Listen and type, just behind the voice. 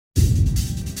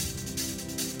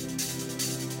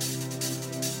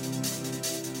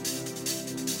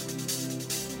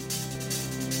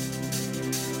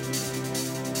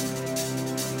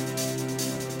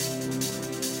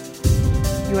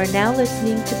are now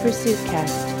listening to Pursuit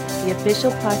Cast, the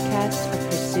official podcast of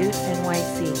Pursuit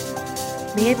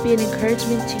NYC. May it be an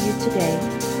encouragement to you today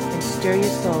and stir your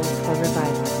soul for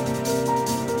revival.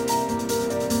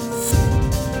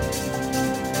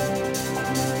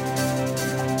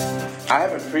 I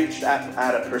haven't preached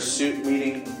at a Pursuit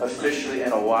meeting officially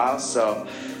in a while, so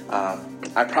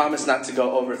I promise not to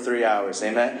go over 3 hours,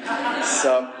 amen?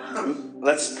 So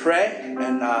let's pray,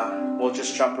 and we'll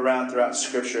just jump around throughout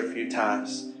Scripture a few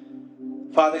times.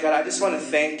 Father God, I just want to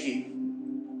thank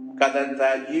you, God,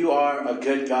 that you are a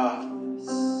good God.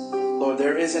 Lord,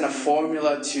 there isn't a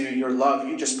formula to your love.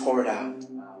 You just pour it out.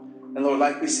 And Lord,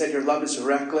 like we said, your love is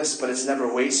reckless, but it's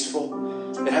never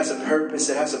wasteful. It has a purpose.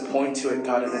 It has a point to it,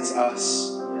 God, and it's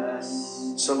us.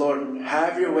 Yes. So, Lord,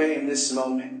 have your way in this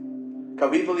moment.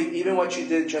 God, we believe even what you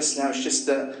did just now is just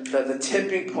the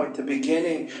tipping point, the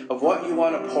beginning of what you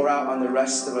want to pour out on the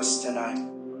rest of us tonight.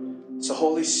 So,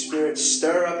 Holy Spirit,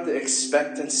 stir up the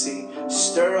expectancy,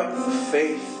 stir up the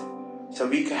faith, so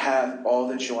we can have all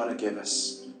that you want to give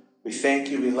us. We thank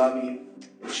you, we love you.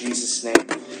 In Jesus' name,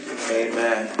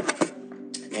 amen.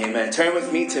 Amen. Turn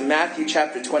with me to Matthew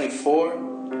chapter 24.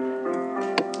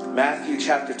 Matthew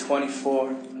chapter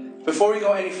 24. Before we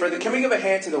go any further, can we give a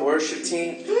hand to the worship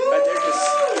team? Right, they're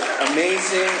just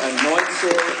amazing,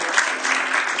 anointed,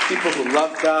 people who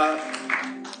love God.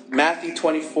 Matthew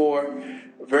 24,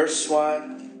 verse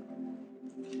 1.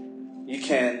 You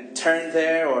can turn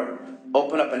there or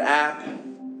open up an app,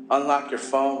 unlock your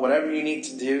phone, whatever you need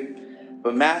to do.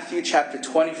 But Matthew chapter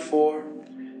 24,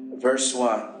 verse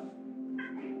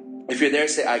 1. If you're there,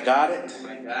 say, I got it.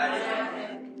 I got it.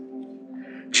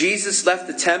 Jesus left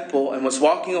the temple and was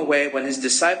walking away when his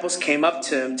disciples came up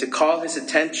to him to call his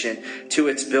attention to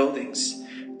its buildings.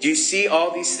 Do you see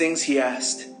all these things, he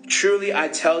asked. Truly, I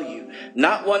tell you,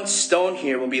 not one stone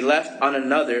here will be left on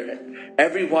another.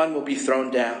 Every one will be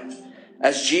thrown down.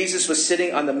 As Jesus was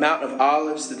sitting on the Mount of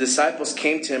Olives, the disciples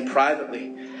came to him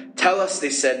privately. Tell us, they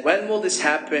said, when will this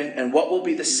happen, and what will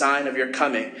be the sign of your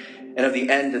coming and of the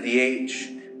end of the age?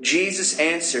 Jesus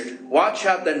answered, watch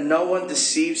out that no one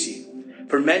deceives you.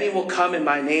 For many will come in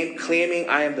my name, claiming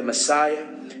I am the Messiah,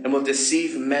 and will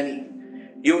deceive many.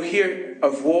 You will hear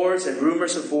of wars and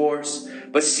rumors of wars,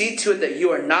 but see to it that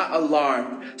you are not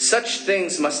alarmed. Such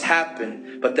things must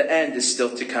happen, but the end is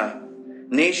still to come.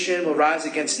 Nation will rise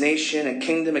against nation and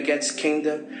kingdom against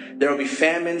kingdom. There will be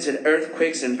famines and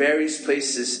earthquakes in various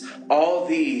places. All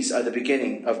these are the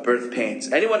beginning of birth pains.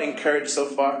 Anyone encouraged so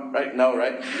far? Right? No,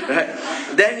 right?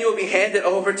 Then you will be handed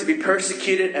over to be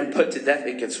persecuted and put to death.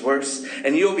 It gets worse.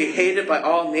 And you will be hated by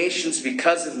all nations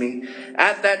because of me.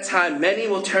 At that time, many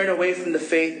will turn away from the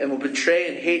faith and will betray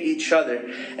and hate each other.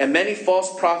 And many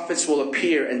false prophets will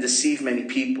appear and deceive many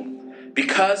people.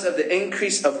 Because of the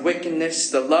increase of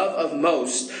wickedness, the love of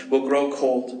most will grow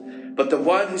cold. But the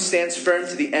one who stands firm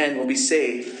to the end will be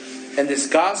saved. And this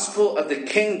gospel of the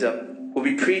kingdom will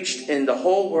be preached in the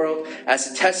whole world as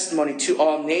a testimony to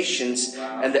all nations,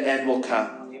 and the end will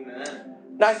come. Amen.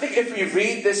 Now, I think if we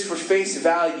read this for face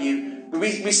value,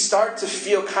 we start to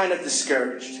feel kind of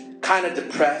discouraged, kind of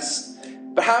depressed.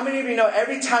 But how many of you know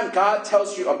every time God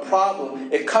tells you a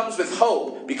problem, it comes with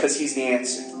hope because he's the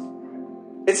answer?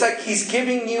 It's like he's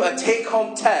giving you a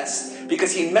take-home test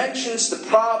because he mentions the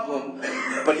problem,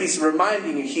 but he's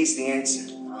reminding you he's the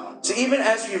answer. So even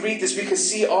as we read this, we can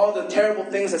see all the terrible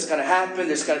things that's going to happen.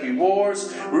 There's going to be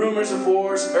wars, rumors of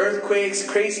wars, earthquakes,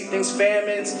 crazy things,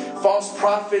 famines, false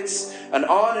prophets, and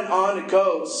on it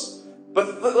goes.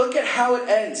 But look at how it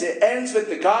ends. It ends with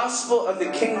the gospel of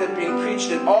the kingdom being preached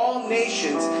in all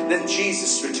nations, then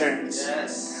Jesus returns.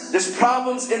 Yes. There's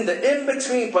problems in the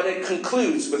in-between, but it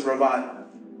concludes with revival.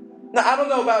 Now, I don't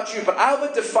know about you, but I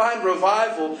would define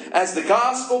revival as the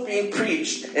gospel being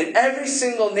preached in every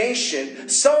single nation,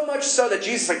 so much so that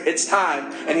Jesus is like, it's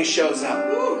time, and he shows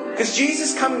up. Because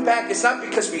Jesus coming back, it's not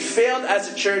because we failed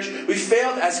as a church, we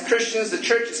failed as Christians, the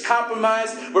church is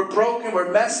compromised, we're broken,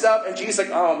 we're messed up, and Jesus is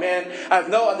like, oh man, I have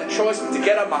no other choice but to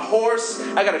get on my horse,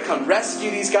 I gotta come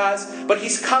rescue these guys. But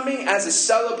he's coming as a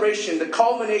celebration, the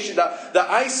culmination, the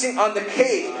icing on the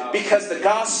cake, because the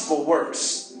gospel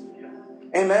works.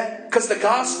 Amen? Because the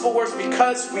gospel works,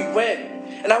 because we win.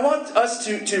 And I want us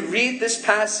to read this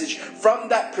passage from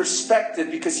that perspective,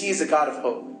 because he is a God of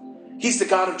hope. He's the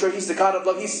God of joy. He's the God of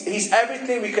love. He's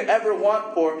everything we could ever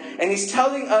want for. And he's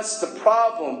telling us the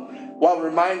problem while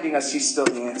reminding us he's still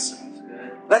the answer.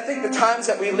 And I think the times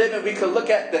that we live in, we could look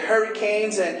at the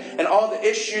hurricanes and all the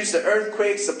issues, the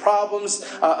earthquakes, the problems,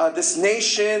 this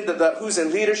nation, who's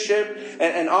in leadership,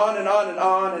 and on and on and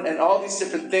on, and all these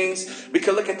different things. We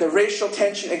could look at the racial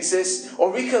tension exists, or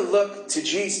we could look to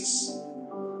Jesus.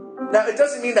 Now, it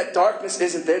doesn't mean that darkness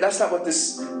isn't there. That's not what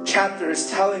this chapter is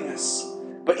telling us.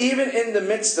 But even in the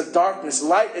midst of darkness,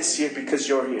 light is here because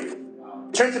you're here.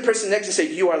 Turn to the person next to you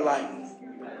and say, you are light.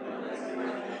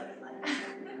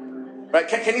 Right?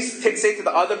 Can you say to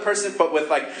the other person, but with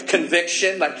like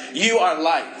conviction, like, you are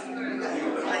light?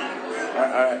 All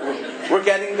right. We're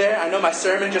getting there. I know my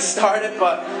sermon just started,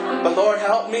 but Lord,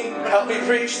 help me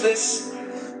preach this.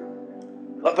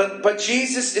 But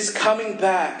Jesus is coming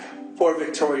back for a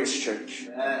victorious church.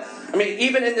 I mean,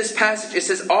 even in this passage, it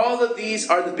says all of these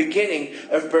are the beginning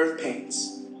of birth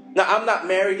pains. Now, I'm not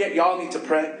married yet. Y'all need to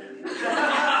pray.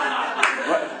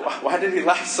 Why did he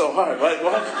laugh so hard? What?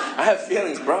 I have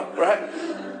feelings, bro. Right?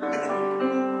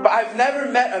 But I've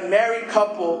never met a married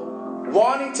couple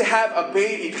wanting to have a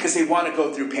baby because they want to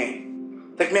go through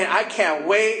pain. Like, man, I can't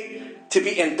wait to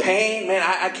be in pain. Man,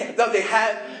 I can't. No,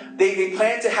 they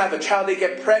plan to have a child. They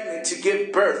get pregnant to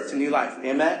give birth to new life.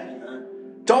 Amen?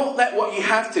 Don't let what you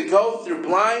have to go through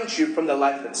blind you from the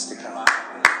life that's to come.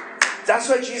 That's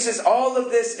why Jesus, all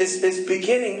of this is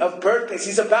beginning of birth pains.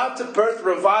 He's about to birth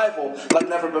revival like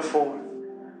never before.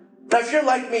 Now, if you're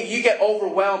like me, you get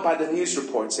overwhelmed by the news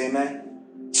reports.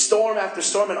 Amen? Storm after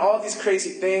storm and all these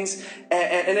crazy things.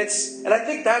 And I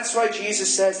think that's why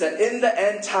Jesus says that in the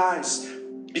end times,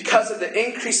 because of the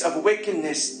increase of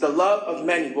wickedness, the love of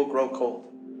many will grow cold.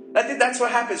 I think that's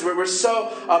what happens, where we're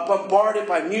so bombarded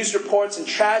by news reports and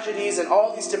tragedies and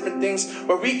all these different things,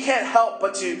 where we can't help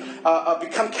but to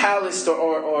become calloused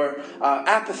or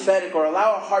apathetic or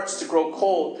allow our hearts to grow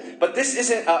cold. But this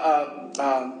isn't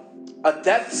a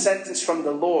death sentence from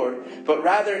the Lord, but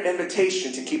rather an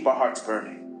invitation to keep our hearts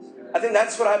burning. I think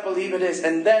that's what I believe it is.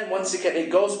 And then once again, it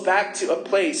goes back to a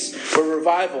place where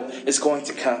revival is going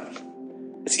to come.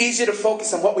 It's easy to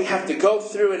focus on what we have to go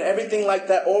through and everything like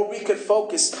that, or we could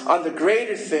focus on the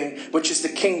greater thing, which is the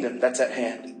kingdom that's at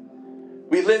hand.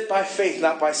 We live by faith,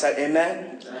 not by sight.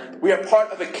 Amen? We are part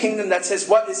of a kingdom that says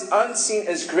what is unseen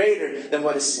is greater than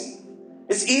what is seen.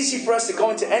 It's easy for us to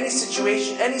go into any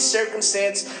situation, any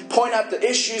circumstance, point out the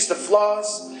issues, the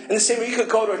flaws. In the same way, you could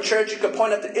go to a church, you could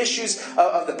point out the issues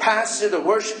of the pastor, the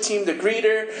worship team, the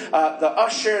greeter, the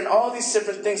usher, and all these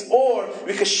different things. Or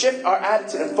we could shift our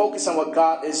attitude and focus on what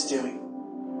God is doing.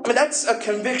 I mean, that's a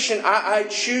conviction I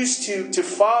choose to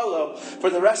follow for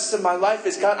the rest of my life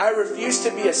is, God, I refuse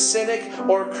to be a cynic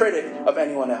or a critic of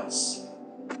anyone else.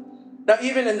 Now,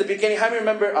 even in the beginning, how many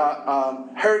remember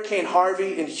Hurricane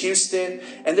Harvey in Houston?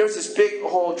 And there was this big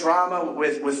whole drama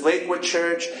with Lakewood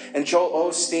Church and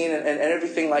Joel Osteen and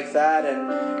everything like that.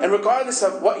 And regardless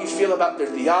of what you feel about their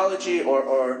theology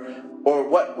or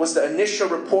what was the initial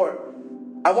report,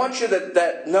 I want you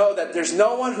to know that there's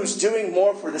no one who's doing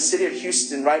more for the city of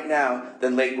Houston right now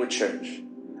than Lakewood Church.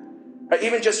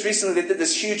 Even just recently, they did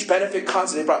this huge benefit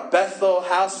concert. They brought Bethel,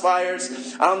 House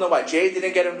Fires. I don't know why Jay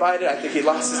didn't get invited. I think he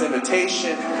lost his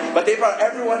invitation. But they brought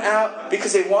everyone out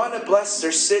because they want to bless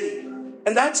their city. And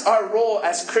that's our role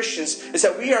as Christians, is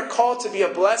that we are called to be a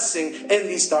blessing in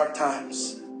these dark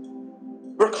times.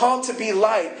 We're called to be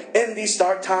light in these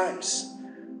dark times.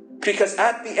 Because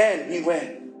at the end, we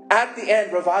win. At the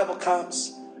end, revival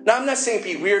comes. Now, I'm not saying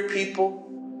be weird people.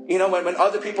 You know, when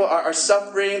other people are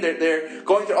suffering, they're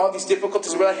going through all these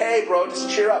difficulties, we're like, hey, bro, just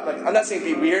cheer up. Like, I'm not saying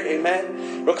be weird,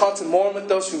 amen? We're called to mourn with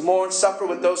those who mourn, suffer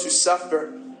with those who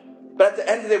suffer. But at the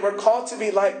end of the day, we're called to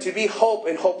be light, to be hope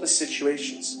in hopeless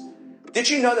situations. Did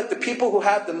you know that the people who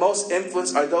have the most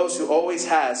influence are those who always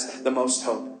has the most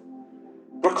hope?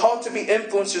 We're called to be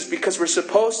influencers because we're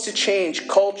supposed to change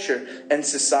culture and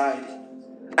society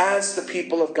as the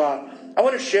people of God. I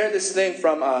want to share this thing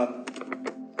from a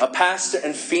pastor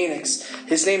in Phoenix.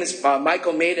 His name is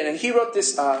Michael Maiden, and he wrote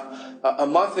this a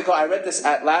month ago. I read this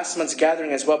at last month's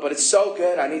gathering as well, but it's so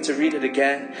good I need to read it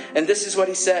again. And this is what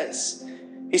he says.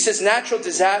 He says, natural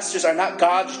disasters are not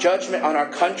God's judgment on our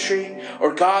country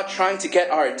or God trying to get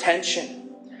our attention.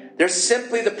 They're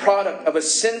simply the product of a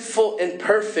sinful,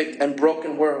 imperfect, and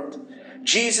broken world.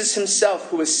 Jesus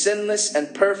himself, who is sinless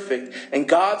and perfect, and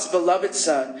God's beloved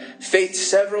Son, faced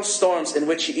several storms in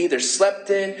which he either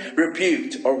slept in,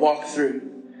 rebuked, or walked through.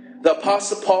 The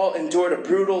Apostle Paul endured a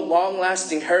brutal,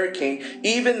 long-lasting hurricane,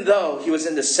 even though he was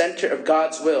in the center of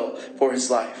God's will for his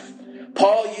life.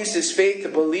 Paul used his faith to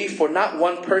believe for not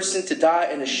one person to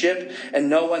die in a ship,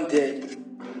 and no one did.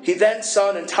 He then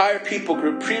saw an entire people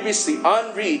group previously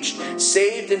unreached,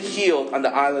 saved and healed on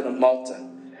the island of Malta.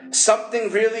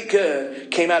 Something really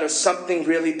good came out of something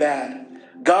really bad.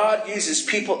 God uses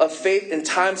people of faith in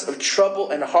times of trouble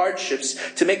and hardships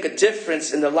to make a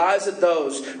difference in the lives of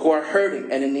those who are hurting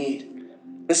and in need.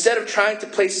 Instead of trying to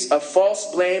place a false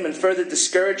blame and further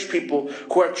discourage people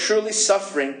who are truly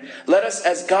suffering, let us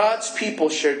as God's people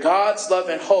share God's love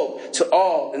and hope to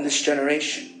all in this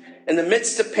generation. In the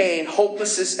midst of pain,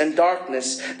 hopelessness, and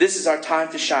darkness, this is our time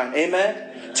to shine.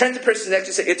 Amen? Turn to the person next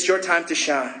to you and say, it's your time to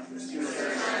shine.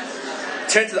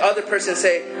 Turn to the other person and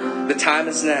say, the time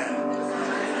is now.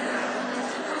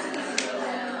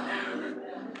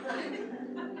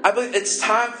 I believe it's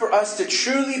time for us to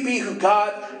truly be who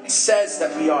God says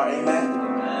that we are.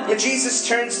 Amen. When Jesus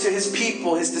turns to his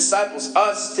people, his disciples,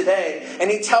 us today,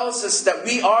 and he tells us that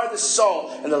we are the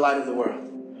salt and the light of the world.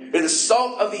 We're the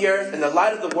salt of the earth and the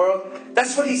light of the world.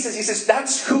 That's what he says. He says,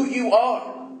 that's who you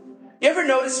are. You ever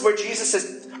notice where Jesus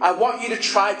says, I want you to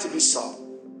try to be salt?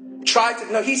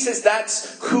 He says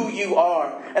that's who you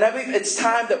are. And I believe it's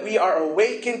time that we are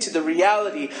awakened to the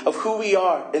reality of who we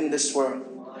are in this world.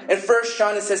 In 1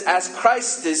 John it says, as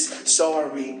Christ is, so are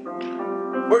we.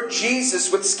 We're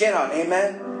Jesus with skin on,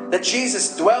 amen? That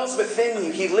Jesus dwells within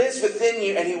you, he lives within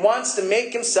you, and he wants to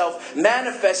make himself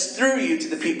manifest through you to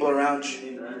the people around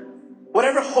you.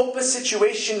 Whatever hopeless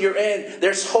situation you're in,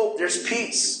 there's hope, there's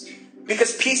peace.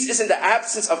 Because peace isn't the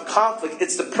absence of conflict,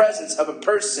 it's the presence of a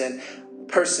person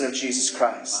of Jesus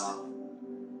Christ.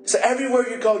 So everywhere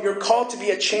you go, you're called to be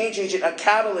a change agent, a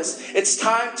catalyst. It's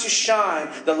time to shine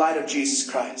the light of Jesus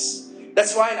Christ.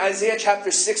 That's why in Isaiah chapter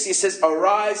 60 it says,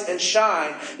 arise and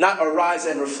shine, not arise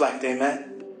and reflect.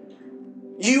 Amen.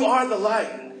 You are the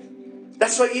light.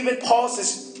 That's why even Paul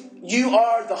says, you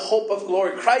are the hope of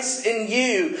glory. Christ in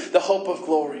you, the hope of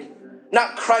glory.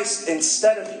 Not Christ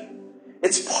instead of you.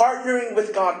 It's partnering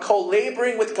with God,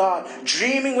 co-laboring with God,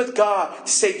 dreaming with God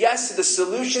to say yes to the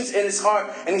solutions in his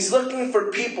heart. And he's looking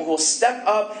for people who will step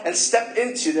up and step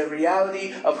into the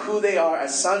reality of who they are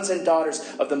as sons and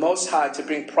daughters of the Most High to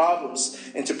bring problems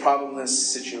into problemless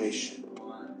situation.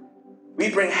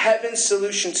 We bring heaven's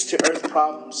solutions to earth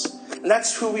problems. And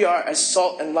that's who we are as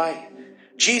salt and light.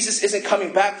 Jesus isn't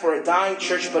coming back for a dying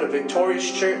church, but a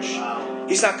victorious church.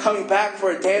 He's not coming back for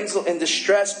a damsel in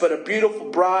distress, but a beautiful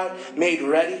bride made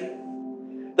ready.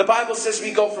 The Bible says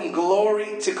we go from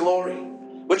glory to glory,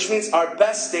 which means our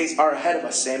best days are ahead of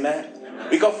us. Amen.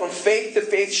 We go from faith to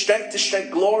faith, strength to strength,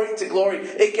 glory to glory.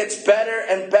 It gets better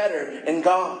and better in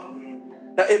God.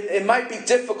 Now, it might be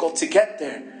difficult to get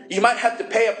there. You might have to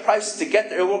pay a price to get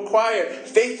there. It will require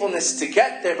faithfulness to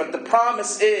get there, but the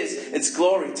promise is it's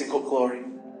glory to glory.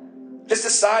 Just a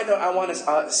side note I want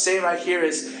to say right here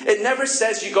is, it never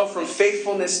says you go from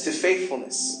faithfulness to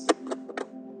faithfulness.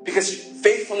 Because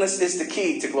faithfulness is the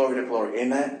key to glory.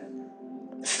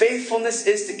 Amen? Faithfulness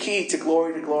is the key to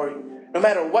glory. No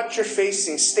matter what you're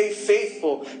facing, stay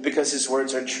faithful because his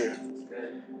words are true.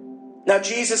 Now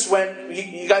Jesus went,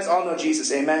 you guys all know Jesus,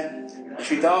 amen?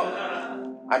 If you don't,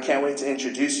 I can't wait to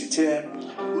introduce you to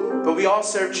him. But we all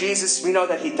serve Jesus. We know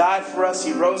that he died for us.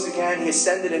 He rose again. He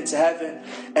ascended into heaven.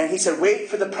 And he said, wait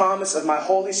for the promise of my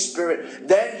Holy Spirit.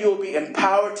 Then you will be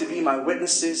empowered to be my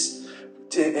witnesses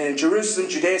in Jerusalem,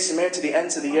 Judea, Samaria, to the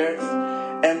ends of the earth.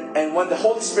 And when the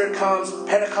Holy Spirit comes,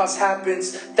 Pentecost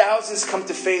happens, thousands come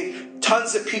to faith,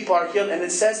 tons of people are healed. And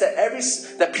it says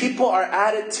that people are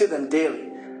added to them daily.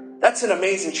 That's an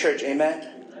amazing church,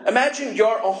 amen? Imagine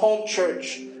you're a home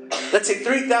church. Let's say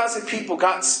 3,000 people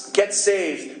get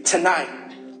saved tonight.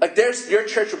 Like your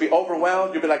church will be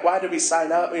overwhelmed. You'll be like, why did we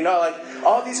sign up? Like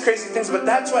all these crazy things. But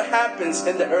that's what happens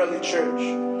in the early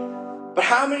church. But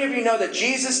how many of you know that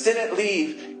Jesus didn't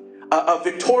leave a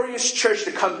victorious church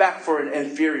to come back for an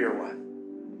inferior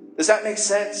one? Does that make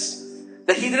sense?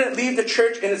 That he didn't leave the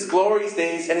church in its glory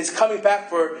days and he's coming back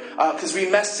for, because we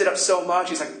messed it up so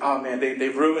much. He's like, oh man,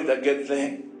 they've ruined a good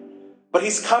thing. But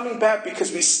he's coming back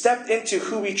because we stepped into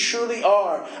who we truly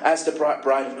are as the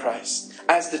bride of Christ,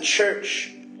 as the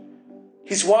church.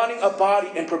 He's wanting a body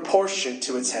in proportion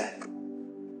to its head.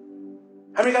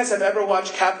 How many guys have ever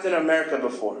watched Captain America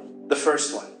before? The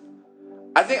first one.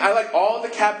 I think I like all the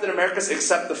Captain Americas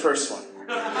except the first one.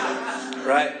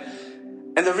 Right?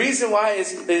 And the reason why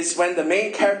is when the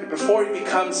main character, before he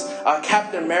becomes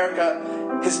Captain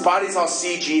America, his body's all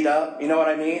CG'd up. You know what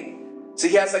I mean? So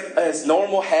he has like his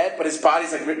normal head, but his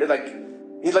body's like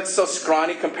he looks so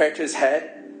scrawny compared to his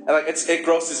head. And like it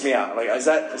grosses me out. Like is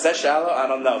that shallow? I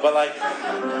don't know. But like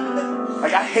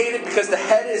I hate it because the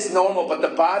head is normal, but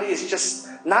the body is just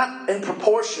not in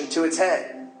proportion to its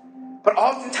head. But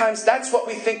oftentimes that's what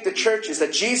we think the church is,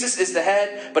 that Jesus is the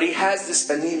head, but he has this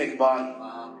anemic body.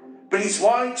 But he's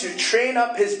wanting to train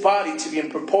up his body to be in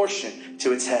proportion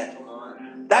to its head.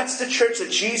 That's the church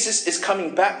that Jesus is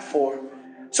coming back for.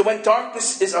 So when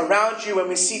darkness is around you, when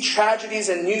we see tragedies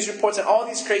and news reports and all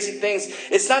these crazy things,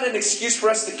 it's not an excuse for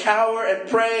us to cower and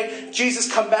pray,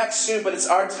 Jesus, come back soon, but it's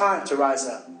our time to rise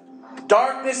up.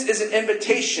 Darkness is an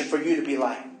invitation for you to be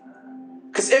light.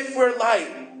 Because if we're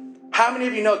light, how many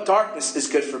of you know darkness is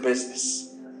good for business?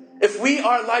 If we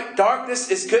are light, darkness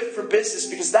is good for business,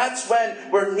 because that's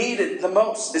when we're needed the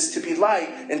most, is to be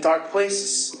light in dark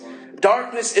places.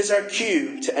 Darkness is our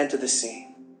cue to enter the scene.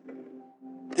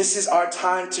 This is our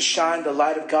time to shine the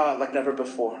light of God like never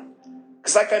before.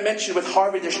 Because like I mentioned with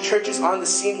Harvey, there's churches on the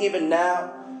scene even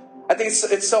now. I think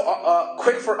it's so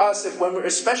quick for us,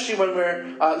 especially when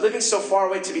we're living so far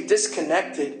away, to be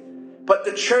disconnected. But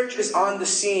the church is on the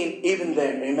scene even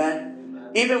there,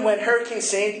 amen? Even when Hurricane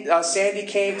Sandy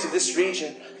came to this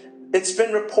region, it's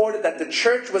been reported that the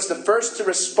church was the first to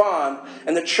respond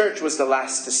and the church was the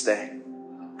last to stay.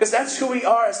 Because that's who we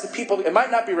are as the people. It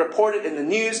might not be reported in the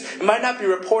news, it might not be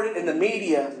reported in the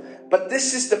media, but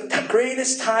this is the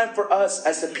greatest time for us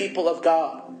as the people of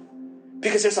God.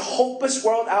 Because there's a hopeless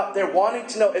world out there wanting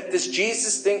to know if this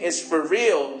Jesus thing is for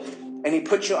real, and he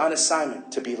put you on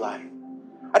assignment to be light.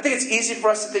 I think it's easy for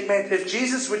us to think, man, if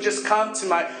Jesus would just come to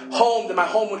my home, then my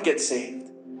home would get saved.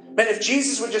 Man, if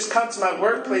Jesus would just come to my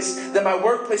workplace, then my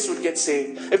workplace would get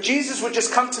saved. If Jesus would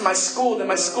just come to my school, then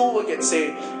my school would get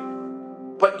saved.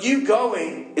 But you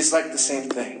going is like the same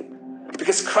thing.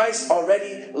 Because Christ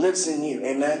already lives in you.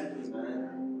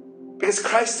 Amen? Because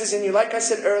Christ is in you. Like I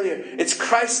said earlier, it's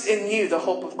Christ in you, the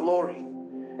hope of glory.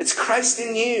 It's Christ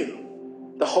in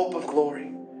you, the hope of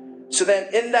glory. So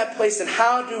then in that place, then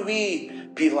how do we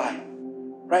be light?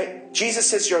 Right? Jesus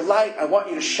says, you're light. I want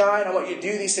you to shine. I want you to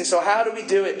do these things. So how do we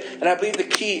do it? And I believe the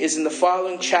key is in the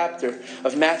following chapter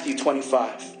of Matthew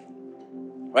 25.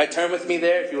 Right? Turn with me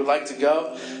there if you would like to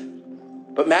go.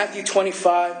 But Matthew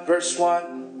 25, verse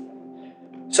 1.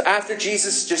 So after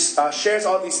Jesus just shares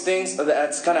all these things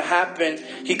that's going to happen,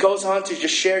 he goes on to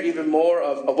just share even more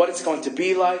of what it's going to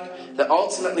be like. That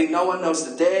ultimately no one knows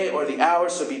the day or the hour,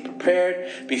 so be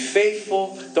prepared, be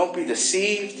faithful, don't be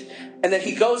deceived. And then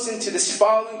he goes into this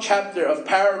following chapter of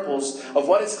parables of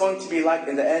what it's going to be like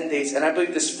in the end days. And I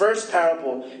believe this first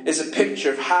parable is a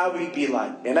picture of how we be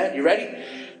like. Amen? You ready?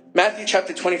 Matthew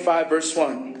chapter 25, verse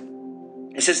 1.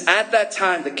 It says, at that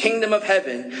time, the kingdom of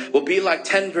heaven will be like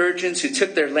 10 virgins who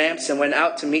took their lamps and went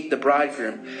out to meet the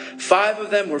bridegroom. 5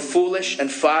 of them were foolish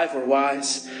and 5 were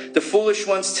wise. The foolish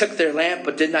ones took their lamp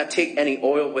but did not take any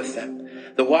oil with them.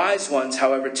 The wise ones,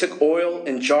 however, took oil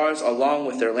in jars along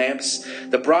with their lamps.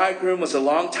 The bridegroom was a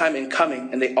long time in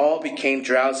coming, and they all became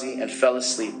drowsy and fell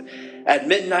asleep. At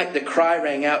midnight, the cry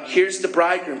rang out, here's the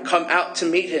bridegroom, come out to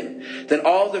meet him. Then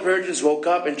all the virgins woke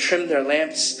up and trimmed their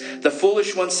lamps. The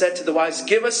foolish one said to the wise,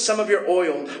 give us some of your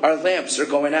oil, our lamps are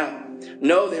going out.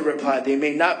 No, they replied, they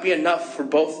may not be enough for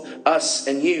both us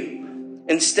and you.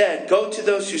 Instead, go to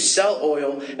those who sell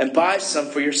oil and buy some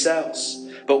for yourselves.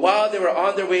 But while they were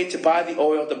on their way to buy the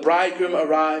oil, the bridegroom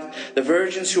arrived. The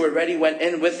virgins who were ready went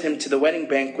in with him to the wedding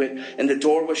banquet, and the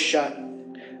door was shut.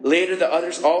 Later the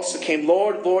others also came.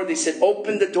 Lord, Lord, they said,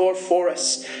 open the door for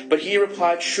us. But he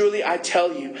replied, truly I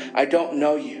tell you, I don't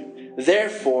know you.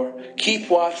 Therefore, keep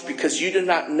watch, because you do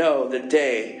not know the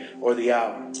day or the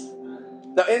hour.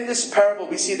 Now in this parable,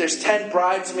 we see there's 10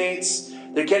 bridesmaids.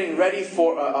 They're getting ready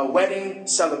for a wedding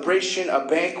celebration, a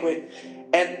banquet.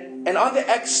 And on the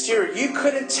exterior, you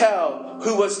couldn't tell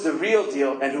who was the real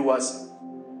deal and who wasn't.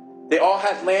 They all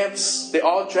had lamps. They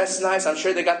all dressed nice. I'm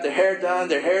sure they got their hair done.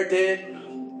 Their hair did.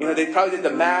 You know, they probably did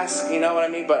the mask, you know what I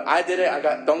mean? But I did it.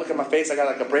 Don't look at my face. I got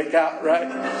like a breakout, right?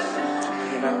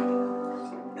 You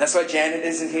know. That's why Janet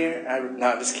isn't here.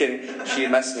 No, I'm just kidding. She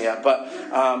messed me up. But,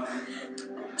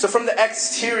 so from the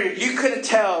exterior, you couldn't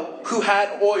tell who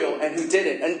had oil and who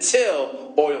didn't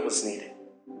until oil was needed.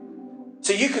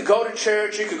 So you could go to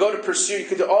church, you could go to Pursuit, you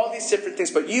could do all these different things,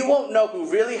 but you won't know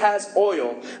who really has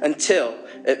oil until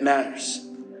it matters.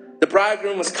 The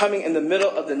bridegroom was coming in the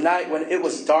middle of the night when it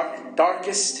was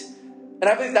darkest. And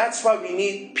I believe that's why we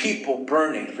need people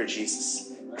burning for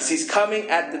Jesus. Because he's coming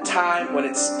at the time when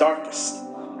it's darkest.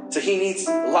 So he needs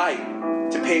light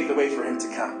to pave the way for him to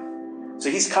come. So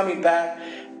he's coming back,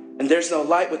 and there's no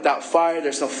light without fire.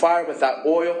 There's no fire without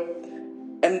oil.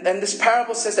 And this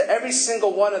parable says that every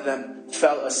single one of them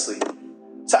fell asleep.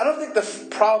 So I don't think the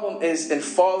problem is in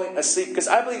falling asleep, because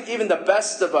I believe even the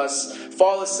best of us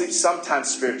fall asleep sometimes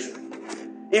spiritually.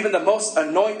 Even the most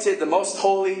anointed, the most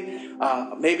holy,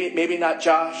 maybe not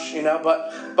Josh, you know,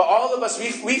 but all of us,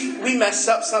 we mess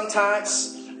up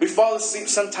sometimes. We fall asleep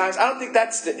sometimes. I don't think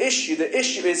that's the issue. The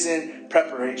issue is in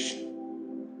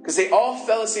preparation. Because they all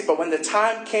fell asleep, but when the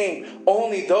time came,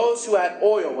 only those who had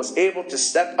oil was able to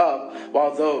step up,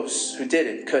 while those who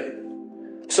didn't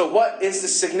couldn't. So what is the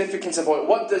significance of oil?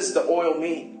 What does the oil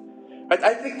mean? Right?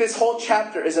 I think this whole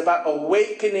chapter is about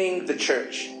awakening the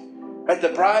church. Right? The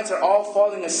brides are all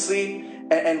falling asleep,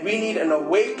 and we need an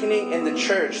awakening in the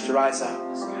church to rise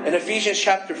up. In Ephesians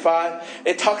chapter 5,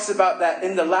 it talks about that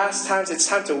in the last times, it's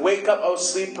time to wake up, O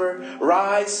sleeper,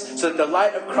 rise, so that the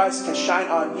light of Christ can shine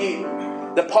on you.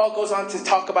 Then Paul goes on to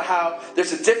talk about how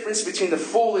there's a difference between the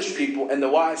foolish people and the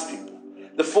wise people.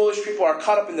 The foolish people are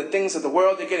caught up in the things of the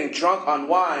world. They're getting drunk on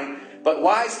wine. But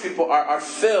wise people are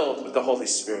filled with the Holy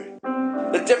Spirit.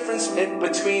 The difference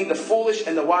between the foolish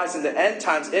and the wise in the end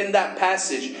times in that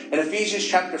passage in Ephesians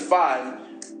chapter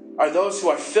 5 are those who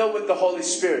are filled with the Holy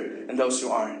Spirit and those who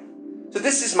aren't. So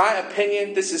this is my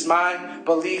opinion. This is my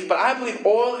belief. But I believe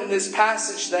oil in this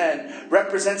passage then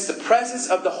represents the presence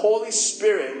of the Holy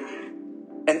Spirit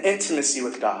and intimacy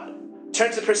with God.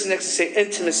 Turn to the person next to you and say,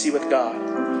 intimacy with God.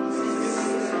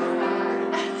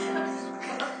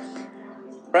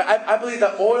 Right? I believe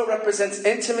that oil represents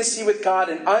intimacy with God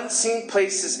in unseen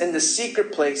places, in the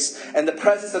secret place, and the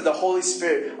presence of the Holy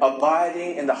Spirit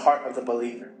abiding in the heart of the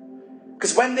believer.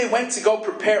 Because when they went to go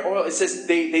prepare oil, it says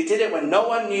they did it when no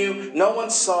one knew, no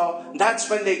one saw. That's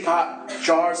when they got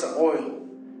jars of oil.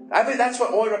 I believe that's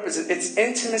what oil represents. It's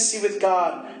intimacy with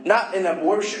God, not in a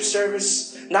worship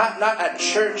service, not at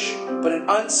church, but in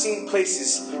unseen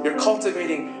places. You're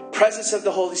cultivating presence of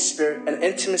the Holy Spirit and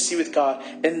intimacy with God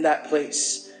in that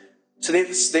place. So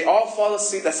they all fall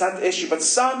asleep. That's not the issue. But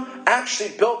some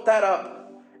actually built that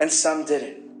up and some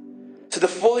didn't. So the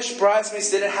foolish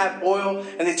bridesmaids didn't have oil,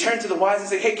 and they turned to the wise and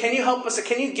said, hey, can you help us?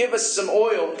 Can you give us some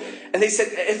oil? And they said,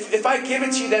 if I give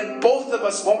it to you, then both of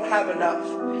us won't have enough.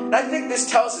 And I think this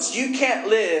tells us you can't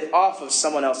live off of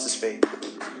someone else's faith.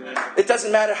 It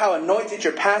doesn't matter how anointed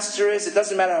your pastor is. It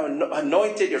doesn't matter how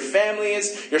anointed your family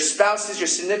is, your spouse is, your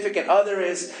significant other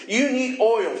is. You need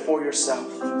oil for yourself.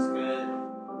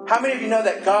 How many of you know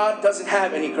that God doesn't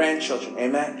have any grandchildren?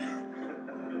 Amen.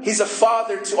 He's a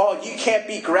father to all. You can't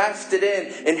be grafted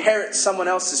in, inherit someone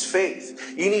else's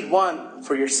faith. You need one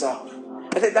for yourself.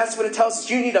 I think that's what it tells us.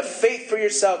 You need a faith for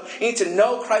yourself. You need to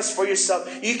know Christ for yourself.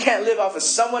 You can't live off of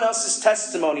someone else's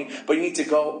testimony, but you need to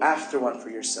go after one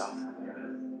for yourself.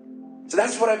 So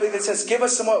that's what I believe it says. Give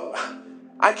us some oil.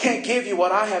 I can't give you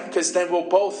what I have because then we'll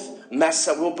both mess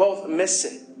up. We'll both miss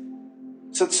it.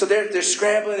 So they're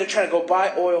scrambling. They're trying to go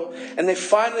buy oil. And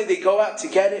they go out to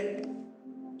get it.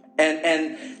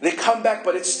 And they come back,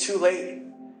 but it's too late.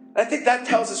 And I think that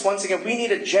tells us once again, we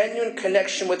need a genuine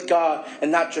connection with God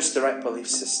and not just the right belief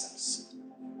systems.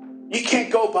 You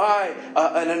can't go buy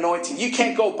an anointing. You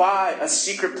can't go buy a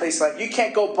secret place life. You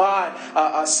can't go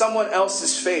buy someone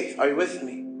else's faith. Are you with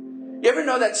me? You ever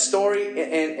know that story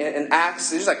in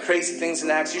Acts? There's like crazy things in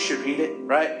Acts. You should read it,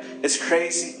 right? It's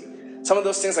crazy. Some of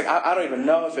those things, like I don't even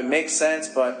know if it makes sense,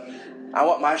 but I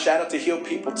want my shadow to heal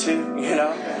people too, you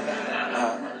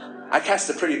know? I cast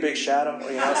a pretty big shadow,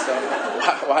 you know, so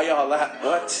why y'all laugh?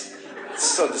 What? It's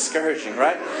so discouraging,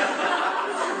 right?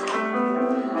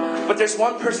 But there's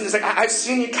one person who's like, I've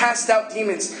seen you cast out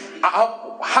demons.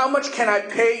 How much can I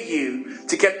pay you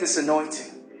to get this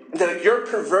anointing? And they're like, you're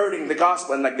perverting the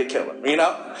gospel, and like they kill him, you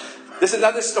know? There's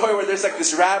another story where there's like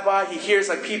this rabbi, he hears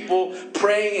like people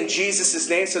praying in Jesus'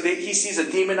 name, so he sees a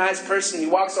demonized person, he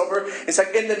walks over, it's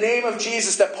like, in the name of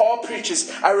Jesus that Paul preaches,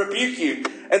 I rebuke you.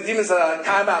 And the demons are like,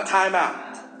 time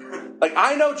out. Like,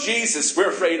 I know Jesus, we're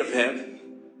afraid of him.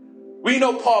 We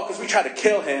know Paul because we try to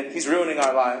kill him, he's ruining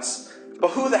our lives.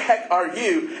 But who the heck are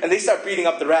you? And they start beating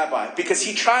up the rabbi because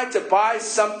he tried to buy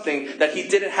something that he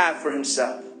didn't have for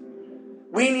himself.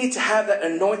 We need to have that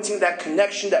anointing, that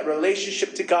connection, that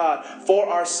relationship to God for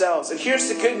ourselves. And here's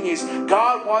the good news.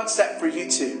 God wants that for you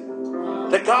too.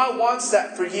 That God wants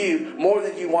that for you more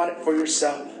than you want it for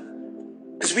yourself.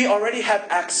 Because we already have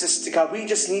access to God. We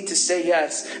just need to say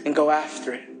yes and go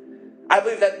after it. I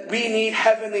believe that we need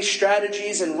heavenly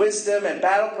strategies and wisdom and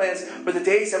battle plans for the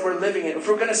days that we're living in. If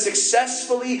we're going to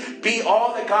successfully be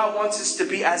all that God wants us to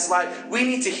be as light, we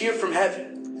need to hear from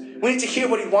heaven. We need to hear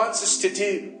what he wants us to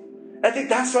do. I think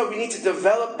that's why we need to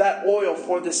develop that oil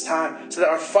for this time so that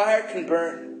our fire can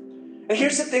burn. And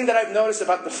here's the thing that I've noticed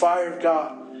about the fire of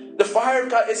God. The fire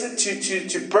of God isn't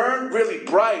to burn really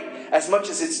bright as much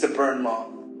as it's to burn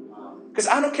long. Because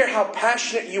I don't care how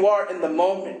passionate you are in the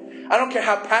moment. I don't care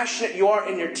how passionate you are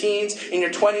in your teens, in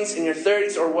your 20s, in your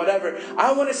 30s, or whatever.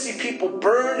 I want to see people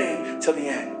burning till the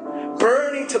end.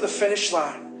 Burning to the finish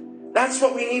line. That's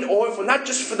what we need oil for, not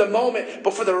just for the moment,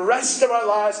 but for the rest of our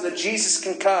lives, so that Jesus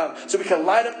can come, so we can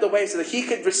light up the way, so that he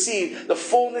could receive the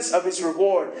fullness of his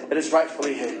reward that is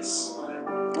rightfully his.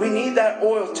 We need that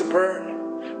oil to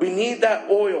burn. We need that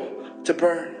oil to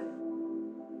burn.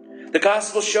 The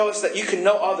Gospels show us that you can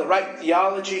know all the right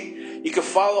theology, you can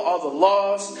follow all the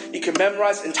laws, you can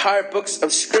memorize entire books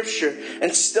of Scripture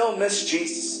and still miss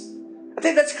Jesus. I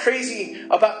think that's crazy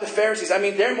about the Pharisees. I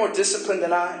mean, they're more disciplined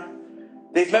than I.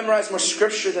 They've memorized more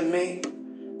Scripture than me.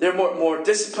 They're more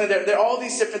disciplined. They're all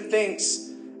these different things.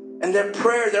 And their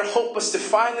prayer, their hope was to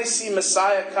finally see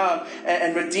Messiah come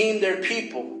and redeem their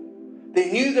people.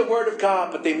 They knew the Word of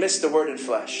God, but they missed the Word in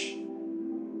flesh.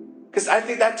 Because I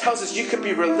think that tells us you could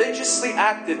be religiously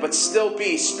active, but still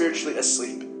be spiritually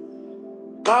asleep.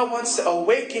 God wants to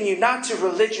awaken you not to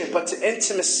religion, but to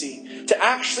intimacy. To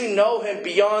actually know him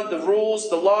beyond the rules,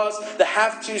 the laws, the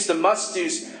have-tos, the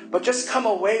must-dos. But just come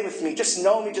away with me. Just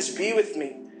know me. Just be with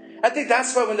me. I think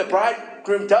that's why when the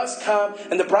bridegroom does come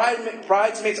and the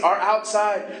bridesmaids are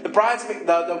outside,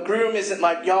 the groom isn't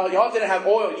like, y'all didn't have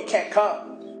oil, you can't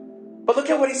come. But look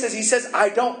at what he says. He says, I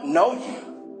don't know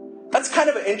you. That's kind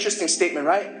of an interesting statement,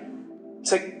 right?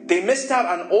 It's like they missed out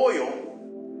on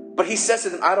oil, but he says to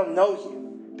them, I don't know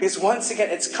you. Because once again,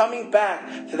 it's coming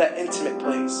back to that intimate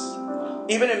place.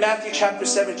 Even in Matthew chapter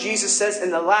 7, Jesus says in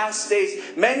the last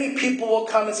days, many people will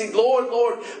come and say, Lord,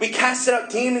 Lord, we casted out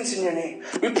demons in your name.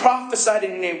 We prophesied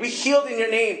in your name. We healed in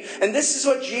your name. And this is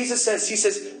what Jesus says. He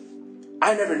says,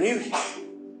 I never knew you.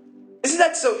 Isn't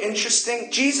that so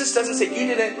interesting? Jesus doesn't say,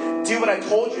 you didn't do what I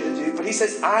told you to do. But he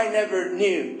says, I never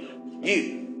knew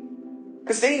you.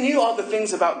 Because they knew all the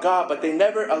things about God, but they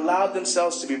never allowed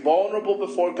themselves to be vulnerable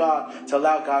before God to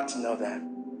allow God to know them.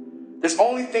 There's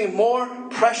only thing more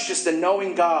precious than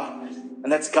knowing God,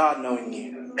 and that's God knowing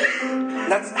you.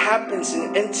 And that happens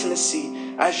in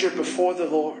intimacy as you're before the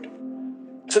Lord.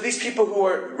 So these people who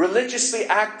are religiously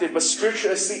active but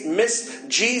spiritually asleep miss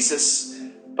Jesus.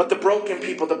 But the broken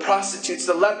people, the prostitutes,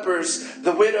 the lepers,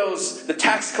 the widows, the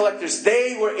tax collectors,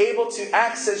 they were able to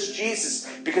access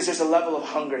Jesus because there's a level of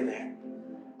hunger there.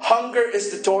 Hunger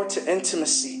is the door to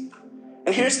intimacy.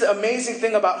 And here's the amazing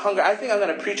thing about hunger. I think I'm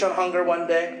going to preach on hunger one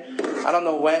day. I don't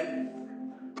know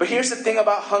when. But here's the thing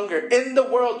about hunger. In the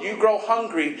world, you grow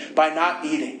hungry by not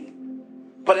eating.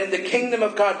 But in the kingdom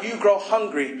of God, you grow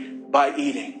hungry by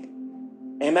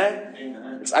eating. Amen?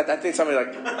 Amen. I think somebody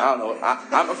I don't know.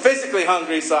 I'm physically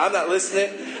hungry, so I'm not listening.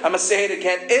 I'm going to say it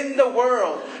again. In the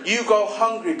world, you grow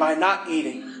hungry by not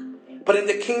eating. But in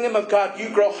the kingdom of God, you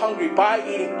grow hungry by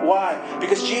eating. Why?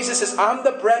 Because Jesus says, I'm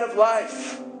the bread of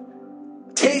life.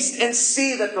 Taste and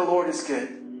see that the Lord is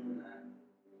good.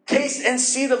 Taste and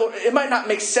see the Lord. It might not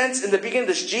make sense in the beginning.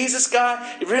 This Jesus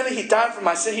guy, he died for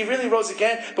my sin. He really rose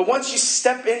again. But once you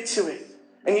step into it,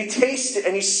 and you taste it,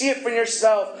 and you see it for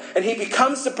yourself, and he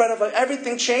becomes the bread of life,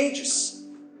 everything changes.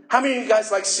 How many of you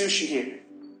guys like sushi here?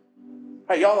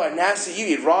 Right, y'all are nasty. You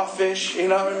eat raw fish. You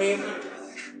know what I mean?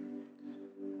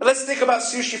 Let's think about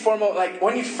sushi for a moment. Like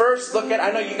when you first look at,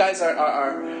 I know you guys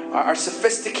are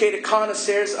sophisticated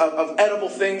connoisseurs of edible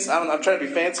things. I don't know, I'm trying to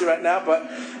be fancy right now, but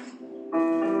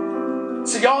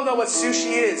so y'all know what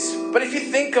sushi is. But if you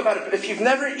think about it, if you've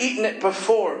never eaten it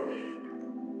before,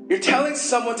 you're telling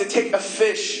someone to take a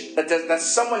fish that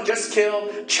someone just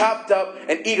killed, chopped up,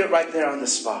 and eat it right there on the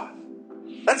spot.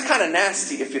 That's kind of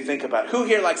nasty if you think about it. Who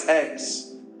here likes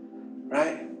eggs?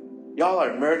 Right? Y'all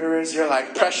are murderers. You're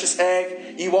like, precious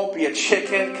egg, you won't be a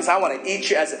chicken because I want to eat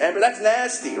you as an embryo. That's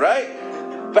nasty,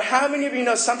 right? But how many of you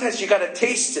know sometimes you got to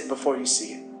taste it before you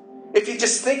see it? If you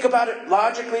just think about it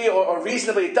logically or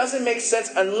reasonably, it doesn't make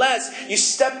sense unless you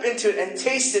step into it and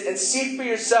taste it and see for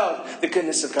yourself the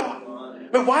goodness of God.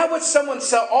 I mean, why would someone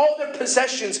sell all their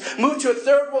possessions, move to a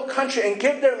third world country, and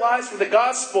give their lives for the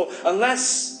gospel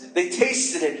unless they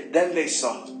tasted it, then they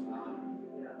saw it?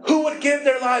 Who would give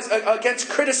their lives against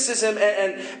criticism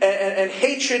and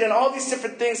hatred and all these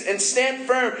different things and stand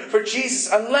firm for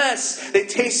Jesus unless they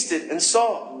tasted and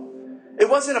saw? It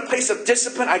wasn't a place of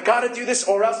discipline. I got to do this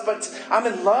or else, but I'm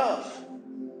in love.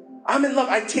 I'm in love.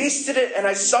 I tasted it and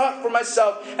I saw it for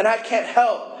myself and I can't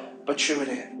help but chew it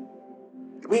in.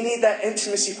 We need that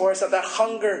intimacy for ourselves, that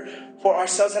hunger for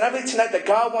ourselves. And I believe tonight that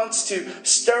God wants to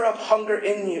stir up hunger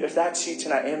in you, if that's you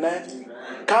tonight. Amen?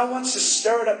 God wants to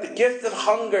stir it up, the gift of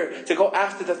hunger to go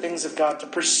after the things of God, to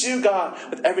pursue God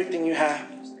with everything you have.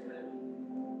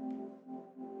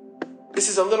 This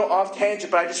is a little off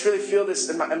tangent, but I just really feel this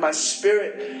in my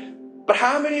spirit. But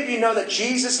how many of you know that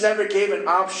Jesus never gave an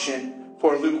option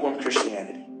for lukewarm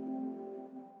Christianity?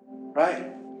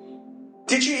 Right?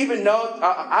 Did you even know,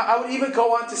 I would even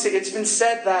go on to say, it's been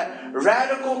said that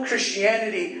radical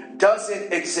Christianity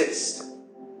doesn't exist.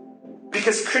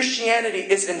 Because Christianity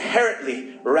is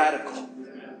inherently radical.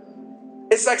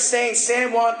 It's like saying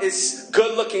San Juan is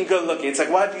good looking. It's like,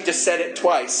 why have you just said it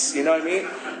twice? You know what I mean?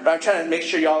 But I'm trying to make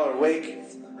sure y'all are awake.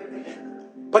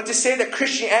 But to say that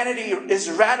Christianity is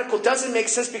radical doesn't make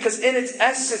sense, because in its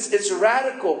essence, it's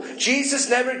radical. Jesus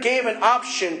never gave an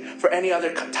option for any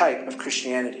other type of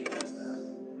Christianity.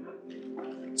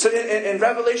 So in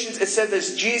Revelations, it said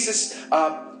this: Jesus,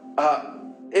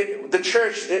 the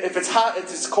church, if it's hot, if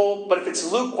it's cold, but if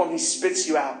it's lukewarm, he spits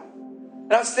you out.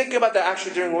 And I was thinking about that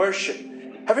actually during worship.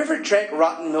 Have you ever drank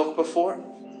rotten milk before?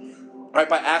 Right,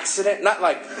 by accident? Not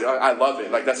like, I love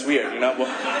it, like that's weird, you know?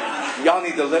 Well, y'all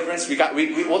need deliverance,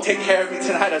 we'll take care of you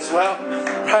tonight as well.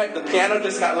 Right, the piano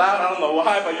just got loud, I don't know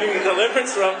why, but you need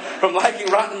deliverance from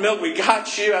liking rotten milk. We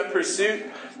got you at Pursuit.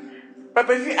 Right,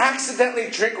 but if you accidentally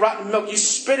drink rotten milk, you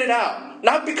spit it out.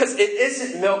 Not because it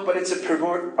isn't milk, but it's a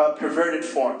perverted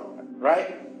form,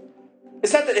 right?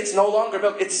 It's not that it's no longer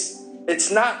milk, it's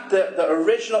not the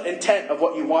original intent of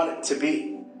what you want it to be.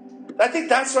 I think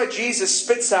that's why Jesus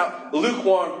spits out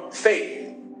lukewarm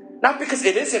faith. Not because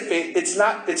it isn't faith, it's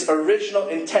not its original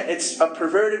intent. It's a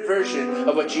perverted version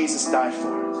of what Jesus died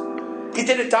for. He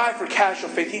didn't die for casual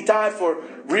faith. He died for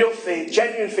real faith,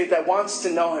 genuine faith that wants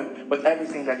to know Him with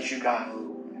everything that you got.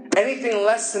 Anything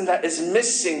less than that is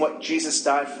missing what Jesus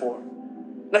died for.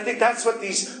 And I think that's what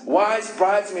these wise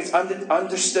bridesmaids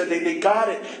understood. They got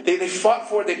it. They fought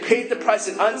for it. They paid the price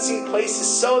in unseen places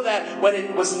so that when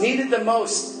it was needed the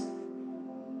most,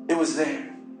 it was there.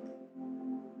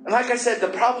 And like I said, the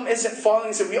problem isn't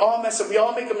falling. So we all mess up. We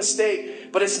all make a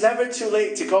mistake. But it's never too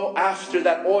late to go after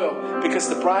that oil, because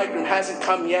the bridegroom hasn't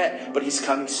come yet, but he's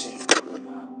coming soon.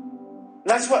 And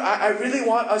that's what I really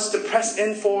want us to press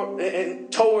in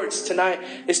towards tonight,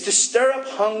 is to stir up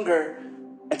hunger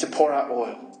and to pour out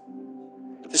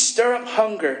oil. To stir up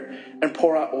hunger and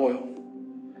pour out oil.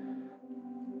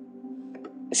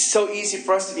 It's so easy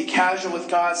for us to be casual with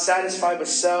God, satisfied with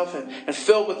self, and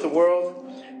filled with the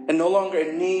world, and no longer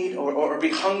in need or be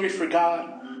hungry for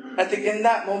God. I think in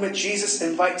that moment, Jesus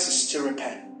invites us to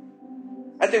repent.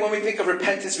 I think when we think of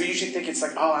repentance, we usually think it's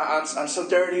like, oh, I'm so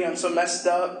dirty, I'm so messed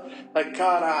up. Like,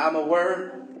 God, I'm a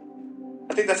worm.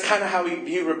 I think that's kind of how we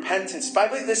view repentance. But I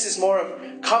believe this is more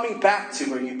of coming back to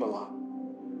where you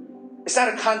belong. It's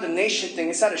not a condemnation thing.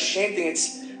 It's not a shame thing.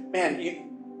 It's,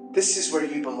 man, this is where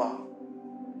you belong.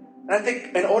 And I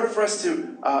think in order for us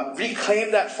to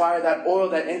reclaim that fire, that oil,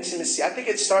 that intimacy, I think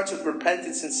it starts with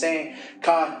repentance and saying,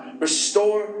 God,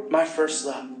 restore my first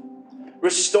love.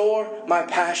 Restore my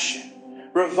passion.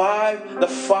 Revive the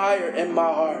fire in my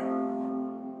heart.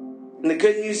 And the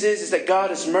good news is that God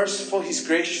is merciful, He's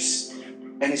gracious,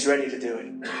 and He's ready to do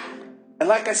it. And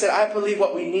like I said, I believe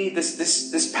what we need,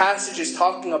 this passage is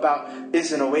talking about,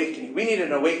 is an awakening. We need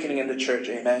an awakening in the church,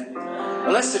 amen?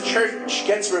 Unless the church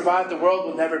gets revived, the world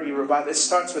will never be revived. It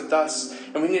starts with us,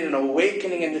 and we need an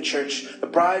awakening in the church. The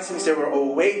bridesmaids, they were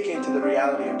awakened to the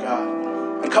reality of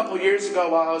God. A couple years ago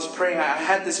while I was praying, I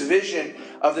had this vision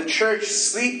of the church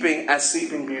sleeping as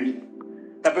Sleeping Beauty.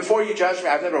 Now, before you judge me,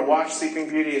 I've never watched Sleeping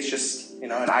Beauty. It's just, an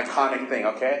iconic thing,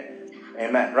 okay?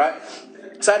 Amen, right?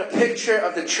 So I had a picture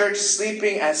of the church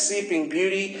sleeping as Sleeping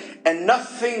Beauty, and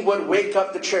nothing would wake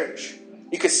up the church.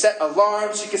 You could set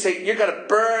alarms. You could say, you're going to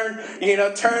burn,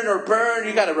 turn or burn.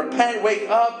 You got to repent, wake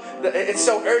up. It's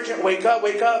so urgent, wake up.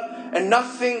 And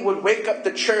nothing would wake up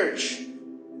the church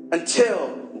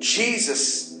until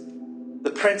Jesus, the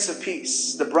Prince of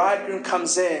Peace, the bridegroom,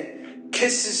 comes in,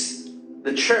 kisses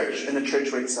the church, and the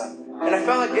church wakes up. And I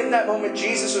felt like in that moment,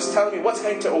 Jesus was telling me what's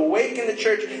going to awaken the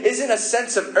church isn't a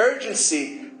sense of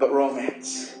urgency, but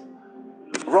romance.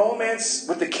 Romance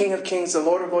with the King of Kings, the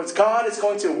Lord of Lords. God is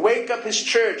going to wake up His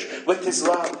church with His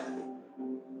love.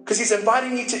 Because He's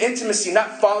inviting you to intimacy,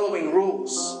 not following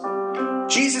rules.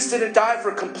 Jesus didn't die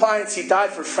for compliance. He died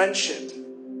for friendship.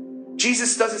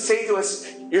 Jesus doesn't say to us,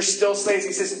 you're still slaves.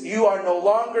 He says, you are no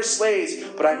longer slaves,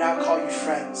 but I now call you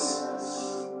friends.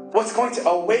 What's going to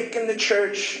awaken the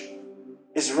church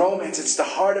is romance. It's the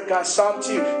heart of God. Psalm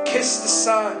 2, kiss the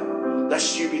Son,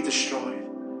 lest you be destroyed.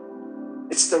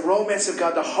 It's the romance of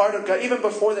God, the heart of God. Even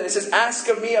before that, it says, ask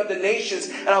of me of the nations,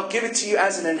 and I'll give it to you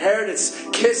as an inheritance.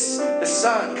 Kiss the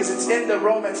Son, because it's in the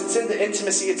romance, it's in the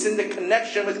intimacy, it's in the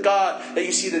connection with God that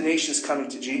you see the nations coming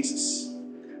to Jesus.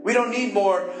 We don't need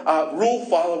more rule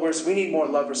followers. We need more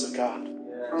lovers of God.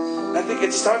 And I think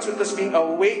it starts with us being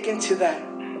awakened to that.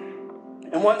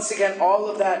 And once again, all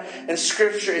of that in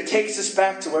Scripture, it takes us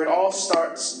back to where it all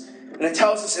starts. And it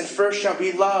tells us in 1 John,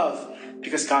 we love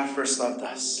because God first loved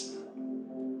us.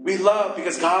 We love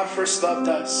because God first loved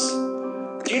us.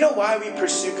 Do you know why we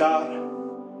pursue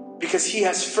God? Because He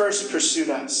has first pursued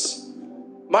us.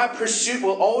 My pursuit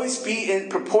will always be in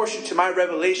proportion to my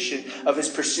revelation of His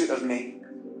pursuit of me.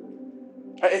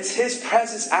 It's His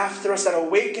presence after us that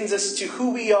awakens us to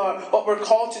who we are, what we're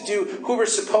called to do, who we're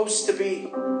supposed to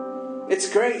be.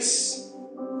 It's grace.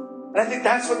 And I think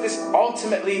that's what this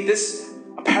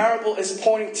parable is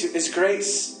pointing to, is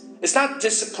grace. It's not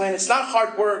discipline. It's not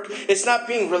hard work. It's not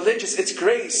being religious. It's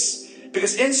grace.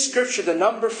 Because in Scripture, the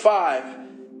number 5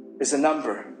 is a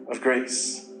number of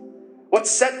grace. What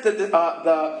set the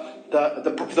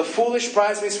foolish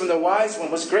bridesmaids from the wise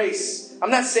one was grace. I'm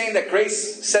not saying that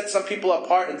grace sets some people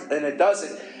apart and it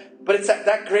doesn't. But it's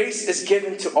that grace is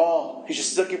given to all. He's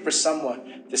just looking for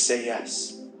someone to say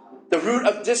yes. The root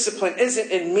of discipline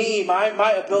isn't in me, my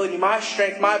ability, my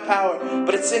strength, my power,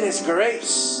 but it's in His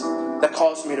grace that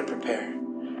calls me to prepare.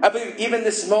 I believe even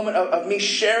this moment of me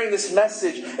sharing this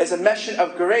message is a mission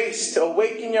of grace to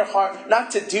awaken your heart,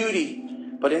 not to duty,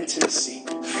 but intimacy,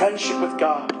 friendship with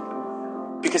God.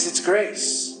 Because it's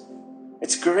grace.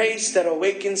 It's grace that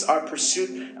awakens our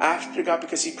pursuit after God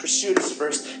because He pursued us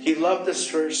first. He loved us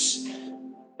first.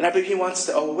 And I believe He wants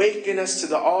to awaken us to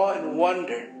the awe and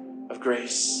wonder of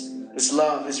grace. His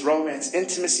love, His romance,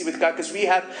 intimacy with God, because we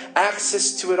have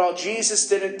access to it all. Jesus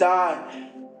didn't die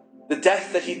the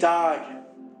death that He died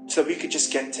so that we could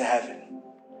just get to heaven,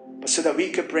 but so that we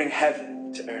could bring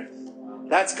heaven to earth.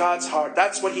 That's God's heart.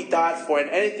 That's what He died for. And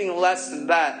anything less than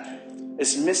that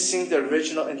is missing the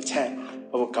original intent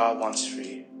of what God wants for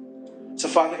you. So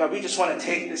Father God, we just want to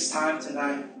take this time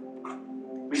tonight.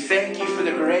 We thank You for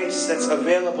the grace that's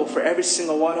available for every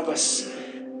single one of us.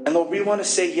 And Lord, we want to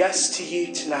say yes to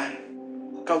You tonight.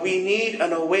 God, we need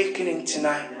an awakening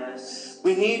tonight.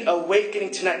 We need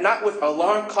awakening tonight, not with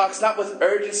alarm clocks, not with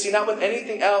urgency, not with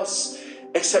anything else,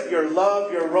 except Your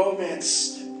love, Your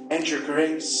romance, and Your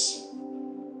grace.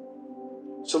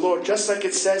 So Lord, just like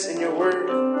it says in Your word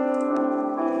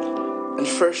in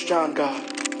 1 John, God,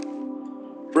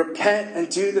 repent and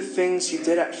do the things you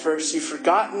did at first. You've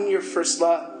forgotten your first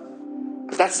love.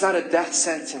 But that's not a death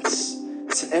sentence.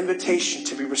 It's an invitation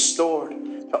to be restored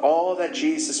to all that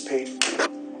Jesus paid for.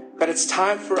 But it's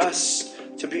time for us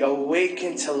to be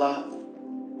awakened to love.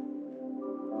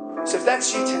 So if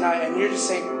that's you tonight and you're just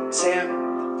saying, Sam,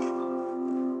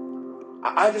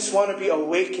 I just want to be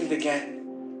awakened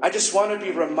again. I just want to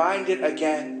be reminded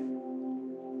again.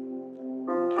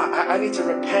 I need to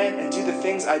repent and do the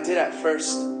things I did at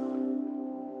first.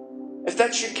 If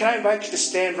that's you, can I invite you to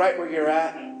stand right where you're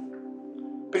at?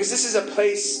 Because this is a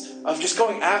place of just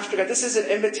going after God. This is an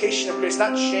invitation of grace,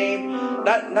 not shame,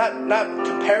 not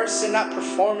comparison, not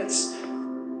performance.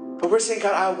 But we're saying,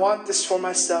 God, I want this for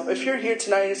myself. If you're here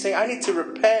tonight and you're saying, I need to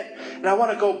repent and I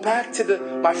want to go back to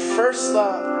my first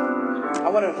love, I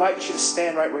want to invite you to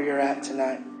stand right where you're at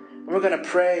tonight. And we're going to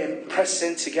pray and press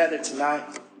in together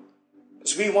tonight.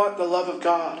 Because we want the love of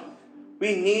God.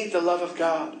 We need the love of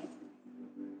God.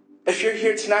 If you're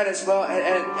here tonight as well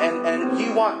and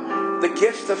you want the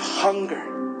gift of hunger,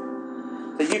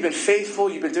 that you've been faithful,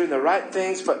 you've been doing the right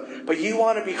things, but you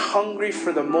want to be hungry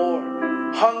for the more,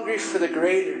 hungry for the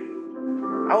greater,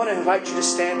 I want to invite you to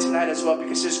stand tonight as well,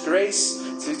 because there's grace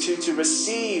to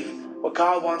receive what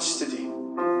God wants to do.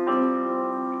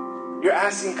 You're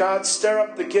asking God, stir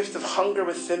up the gift of hunger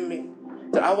within me,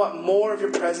 that I want more of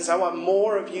Your presence. I want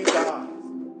more of You, God.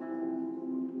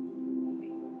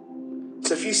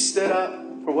 So if you stood up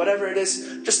for whatever it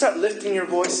is, just start lifting your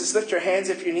voices. Lift your hands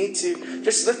if you need to.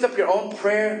 Just lift up your own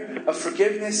prayer of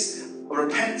forgiveness, of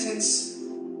repentance,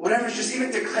 whatever it is, just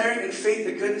even declaring in faith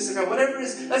the goodness of God. Whatever it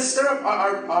is, let's stir up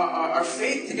our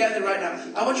faith together right now.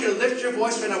 I want you to lift your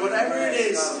voice right now. Whatever it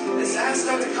is, let's ask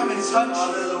God to come and touch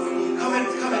you. Come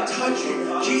and touch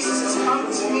you. Jesus has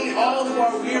come to me, all who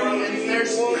are weary and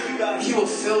thirsty. He will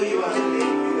fill you up.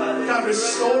 God,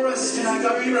 restore us tonight.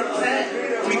 God, we repent.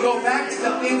 We go back to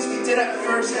the things we did at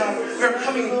first, God. We're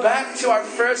coming back to our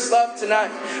first love tonight.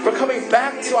 We're coming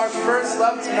back to our first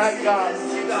love tonight, God.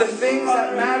 The things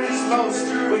that matters most,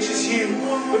 which is You,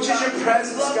 which is Your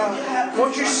presence, God.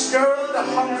 Won't You stir up the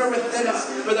hunger within us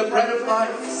for the bread of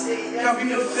life? God, we've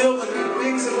been filled with the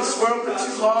things of this world for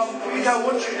too long. And God,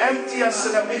 won't You empty us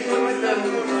so that we can be filled?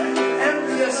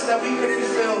 Empty us so that we can be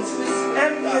filled.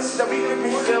 Empty us so that we can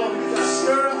be filled.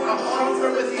 Stir up a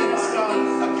hunger within us, God.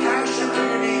 A passion for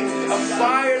Your name. A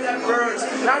fire that burns.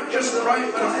 Not just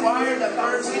bright, but a fire that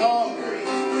burns long.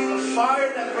 A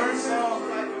fire that burns long.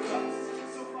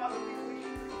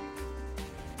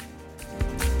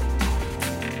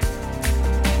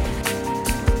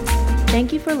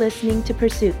 Thank you for listening to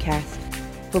Pursuit Cast.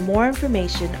 For more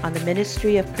information on the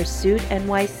ministry of Pursuit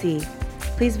NYC,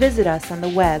 please visit us on the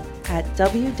web at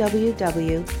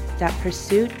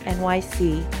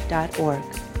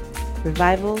www.pursuitnyc.org.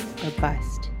 Revival or bust.